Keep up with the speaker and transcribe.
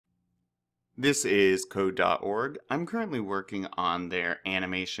This is Code.org. I'm currently working on their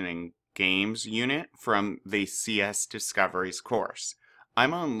animation and games unit from the CS Discoveries course.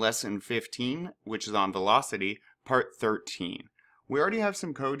 I'm on lesson 15, which is on velocity, part 13. We already have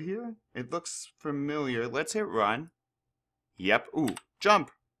some code here. It looks familiar. Let's hit run. Yep. Ooh,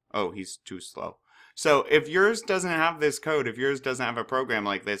 jump. Oh, he's too slow. So if yours doesn't have this code, if yours doesn't have a program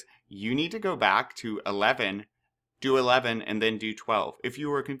like this, you need to go back to 11, do 11, and then do 12. If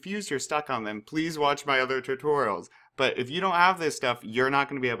you were confused or stuck on them, please watch my other tutorials. But if you don't have this stuff, you're not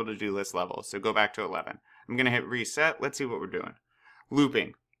going to be able to do this level. So go back to 11. I'm going to hit reset. Let's see what we're doing.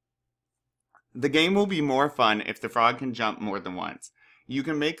 Looping. The game will be more fun if the frog can jump more than once. You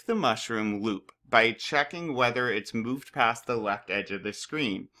can make the mushroom loop by checking whether it's moved past the left edge of the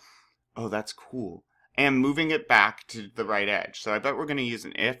screen. Oh, that's cool. And moving it back to the right edge. So I bet we're going to use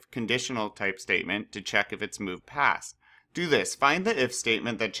an if conditional type statement to check if it's moved past. Do this. Find the if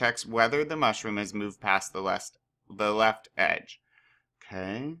statement that checks whether the mushroom has moved past the left edge.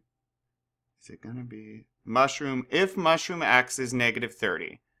 Okay. Is it going to be mushroom? If mushroom x is negative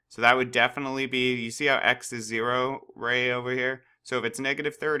 30. So that would definitely be, you see how x is 0 ray over here? So if it's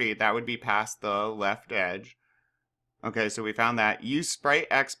negative 30, that would be past the left edge. Okay, so we found that. Use sprite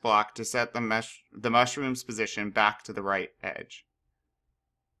X block to set the mushroom's position back to the right edge.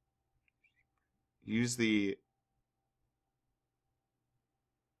 Use the...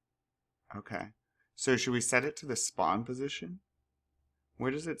 Okay. So should we set it to the spawn position?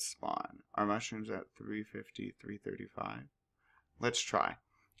 Where does it spawn? Our mushroom's at 350, 335. Let's try.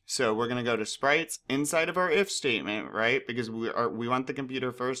 So we're going to go to sprites inside of our if statement, right? Because we want the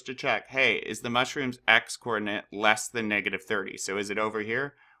computer first to check, hey, is the mushroom's x coordinate less than negative 30? So is it over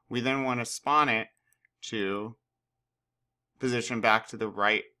here? We then want to spawn it to position back to the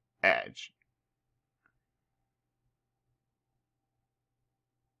right edge.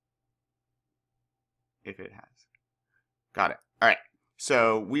 If it has. Got it. All right.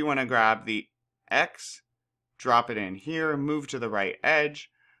 So we want to grab the x, drop it in here, move to the right edge.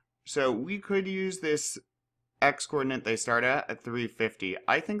 So we could use this x coordinate they start at 350.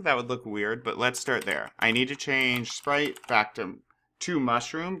 I think that would look weird, but let's start there. I need to change sprite back to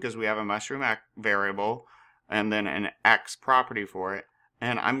mushroom because we have a mushroom variable and then an x property for it.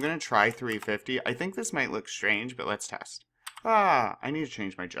 And I'm going to try 350. I think this might look strange, but let's test. I need to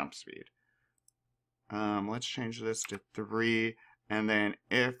change my jump speed. Let's change this to 3. And then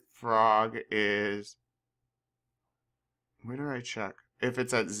if frog is... Where do I check? If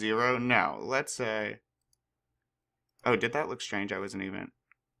it's at 0, no. Let's say... Oh, did that look strange? I wasn't even...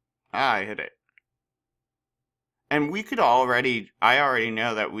 I hit it. And we could already... I already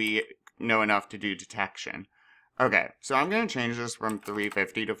know that we know enough to do detection. Okay, so I'm going to change this from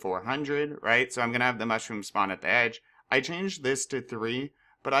 350 to 400, right? So I'm going to have the mushroom spawn at the edge. I changed this to 3,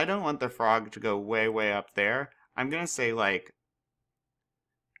 but I don't want the frog to go way, way up there. I'm going to say, like,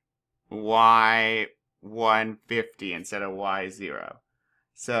 Y150 instead of Y0.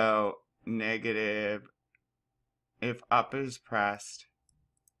 So, negative, if up is pressed,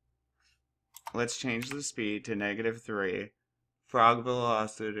 let's change the speed to negative 3, frog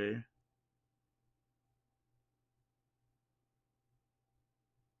velocity,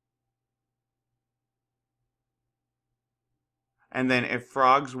 and then if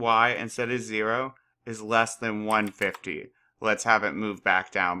frog's Y instead of 0 is less than 150, let's have it move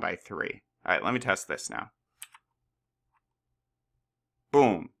back down by 3. Alright, let me test this now.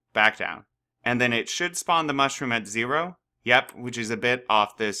 Boom, back down. And then it should spawn the mushroom at 0. Yep, which is a bit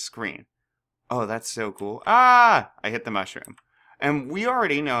off this screen. Oh, that's so cool. I hit the mushroom. And we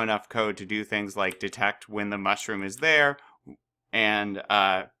already know enough code to do things like detect when the mushroom is there. And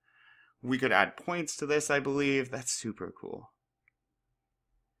we could add points to this, I believe. That's super cool.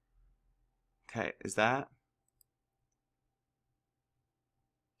 Okay, is that?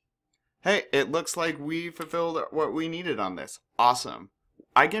 Hey, it looks like we fulfilled what we needed on this. Awesome.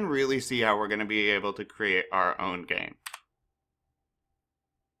 I can really see how we're going to be able to create our own game.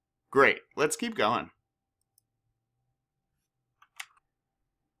 Great. Let's keep going.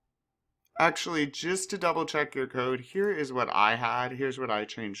 Actually, just to double check your code, here is what I had. Here's what I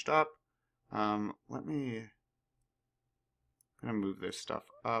changed up. I'm going to move this stuff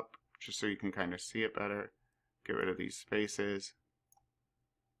up just so you can kind of see it better. Get rid of these spaces.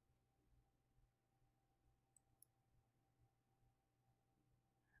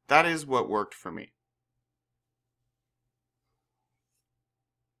 That is what worked for me.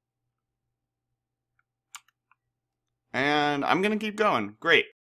 And I'm going to keep going. Great.